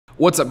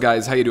What's up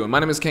guys, how you doing? My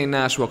name is Kane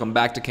Nash, welcome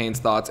back to Kane's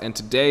Thoughts, and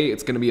today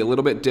it's going to be a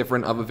little bit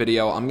different of a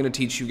video. I'm going to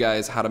teach you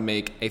guys how to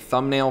make a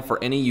thumbnail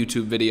for any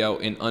YouTube video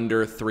in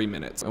under 3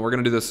 minutes. And we're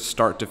going to do this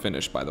start to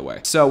finish, by the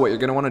way. So what you're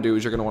going to want to do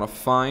is you're going to want to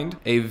find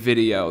a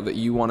video that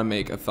you want to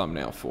make a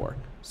thumbnail for.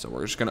 So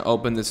we're just going to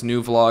open this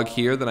new vlog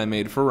here that I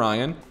made for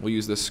Ryan. We'll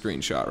use this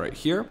screenshot right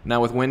here. Now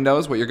with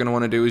Windows, what you're going to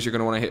want to do is you're going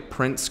to want to hit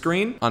print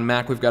screen. On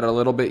Mac, we've got it a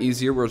little bit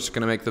easier. We're just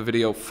going to make the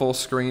video full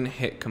screen,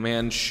 hit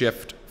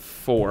Command-Shift-4,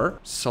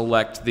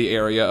 select the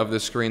area of the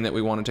screen that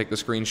we want to take the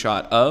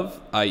screenshot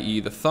of, i.e.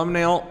 the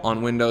thumbnail.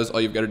 On Windows,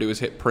 all you've got to do is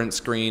hit print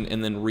screen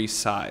and then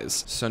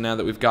resize. So now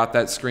that we've got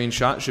that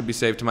screenshot, it should be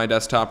saved to my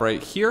desktop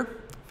right here.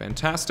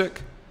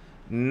 Fantastic.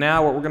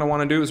 Now what we're going to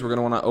want to do is we're going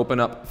to want to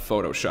open up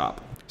Photoshop.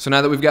 So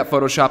now that we've got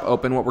Photoshop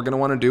open, what we're going to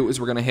want to do is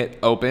we're going to hit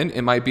open.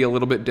 It might be a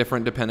little bit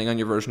different depending on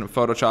your version of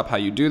Photoshop, how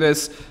you do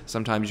this.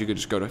 Sometimes you could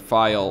just go to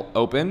File,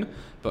 Open,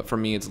 but for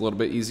me it's a little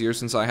bit easier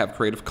since I have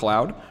Creative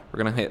Cloud.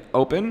 We're going to hit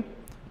open,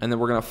 and then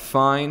we're going to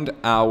find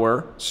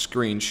our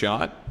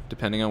screenshot,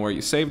 depending on where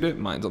you saved it.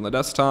 Mine's on the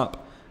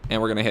desktop,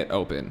 and we're going to hit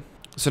open.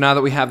 So now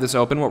that we have this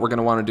open, what we're going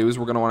to want to do is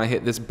we're going to want to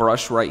hit this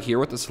brush right here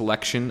with the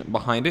selection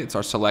behind it. It's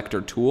our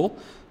selector tool.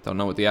 Don't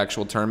know what the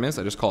actual term is.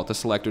 I just call it the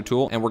selector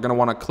tool. And we're going to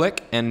want to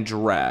click and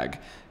drag.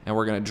 And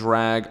we're going to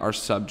drag our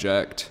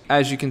subject.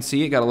 As you can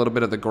see, it got a little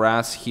bit of the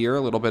grass here,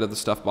 a little bit of the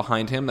stuff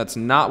behind him. That's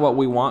not what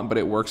we want, but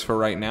it works for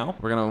right now.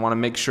 We're going to want to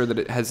make sure that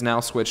it has now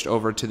switched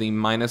over to the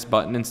minus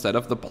button instead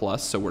of the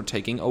plus. So we're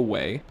taking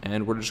away.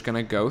 And we're just going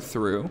to go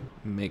through,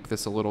 make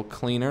this a little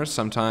cleaner.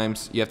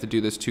 Sometimes you have to do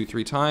this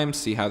 2-3 times.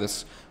 See how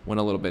this went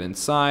a little bit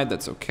inside.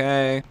 That's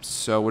okay.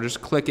 So we're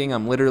just clicking.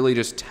 I'm literally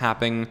just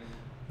tapping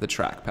the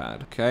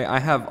trackpad. Okay, I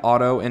have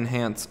auto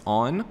enhance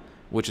on,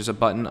 which is a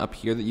button up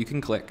here that you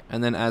can click.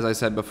 And then as I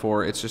said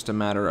before, it's just a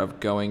matter of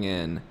going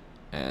in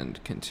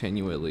and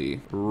continually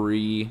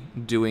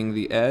redoing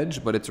the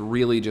edge, but it's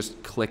really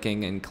just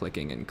clicking and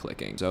clicking and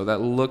clicking. So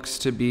that looks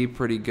to be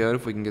pretty good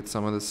if we can get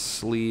some of the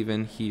sleeve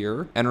in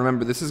here. And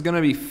remember, this is gonna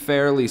be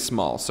fairly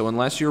small. So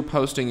unless you're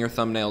posting your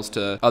thumbnails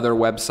to other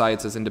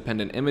websites as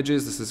independent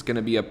images, this is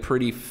gonna be a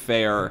pretty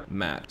fair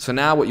match. So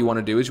now what you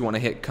wanna do is you wanna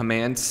hit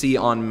Command-C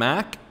on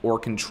Mac or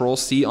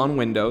Control-C on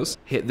Windows.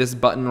 Hit this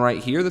button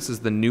right here. This is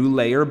the new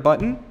layer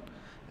button.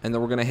 And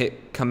then we're gonna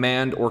hit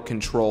Command or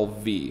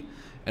Control-V.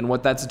 And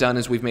what that's done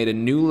is we've made a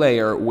new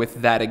layer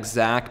with that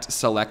exact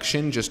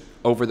selection just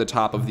over the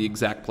top of the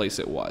exact place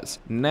it was.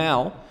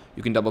 Now,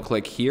 you can double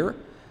click here,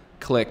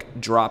 click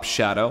Drop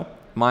Shadow.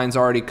 Mine's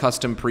already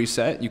custom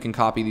preset. You can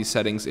copy these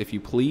settings if you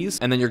please.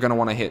 And then you're gonna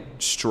wanna hit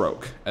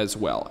Stroke as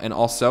well. And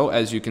also,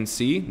 as you can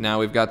see, now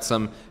we've got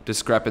some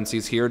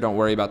discrepancies here. Don't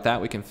worry about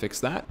that, we can fix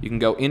that. You can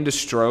go into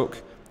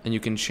Stroke, and you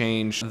can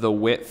change the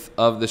width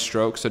of the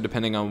stroke, so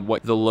depending on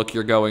what the look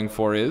you're going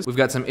for is. We've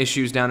got some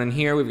issues down in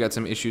here, we've got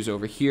some issues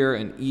over here,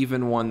 and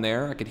even one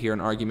there I could hear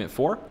an argument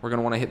for. We're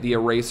gonna wanna hit the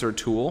eraser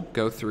tool,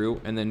 go through,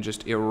 and then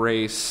just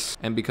erase.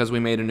 And because we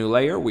made a new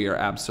layer, we are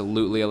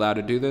absolutely allowed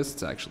to do this.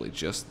 It's actually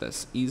just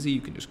this easy, you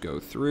can just go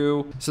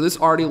through. So this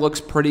already looks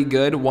pretty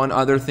good. One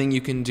other thing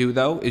you can do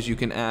though, is you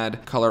can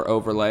add color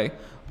overlay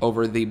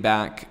over the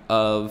back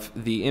of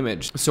the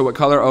image. So what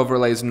color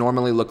overlays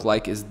normally look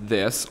like is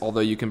this, although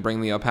you can bring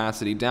the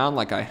opacity down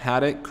like I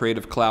had it.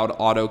 Creative Cloud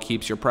auto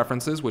keeps your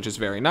preferences, which is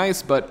very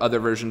nice, but other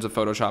versions of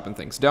Photoshop and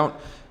things don't.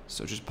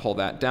 So just pull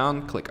that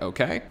down, click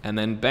OK, and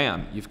then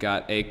bam, you've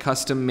got a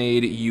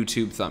custom-made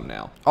YouTube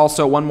thumbnail.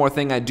 Also, one more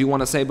thing I do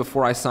want to say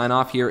before I sign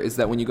off here is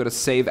that when you go to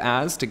Save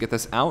As to get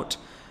this out,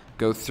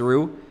 go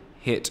through,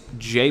 hit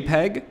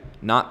JPEG,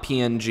 not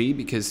PNG,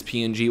 because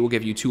PNG will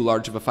give you too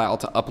large of a file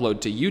to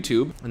upload to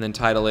YouTube, and then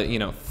title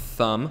it,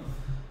 thumb,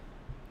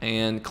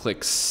 and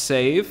click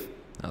Save.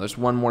 Now there's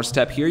one more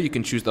step here. You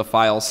can choose the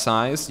file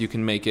size. You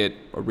can make it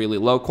a really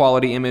low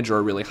quality image or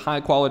a really high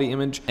quality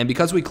image. And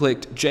because we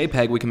clicked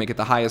JPEG, we can make it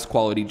the highest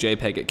quality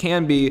JPEG it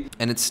can be,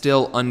 and it's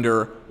still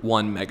under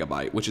 1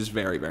 megabyte, which is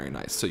very, very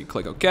nice. So you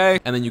click OK,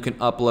 and then you can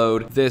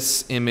upload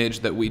this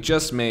image that we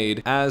just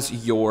made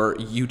as your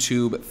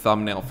YouTube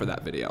thumbnail for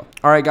that video.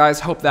 All right,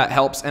 guys, hope that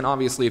helps. And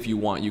obviously, if you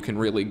want, you can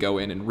really go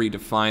in and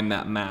redefine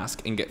that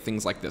mask and get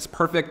things like this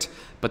perfect.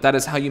 But that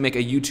is how you make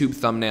a YouTube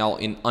thumbnail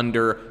in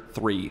under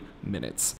 3 minutes.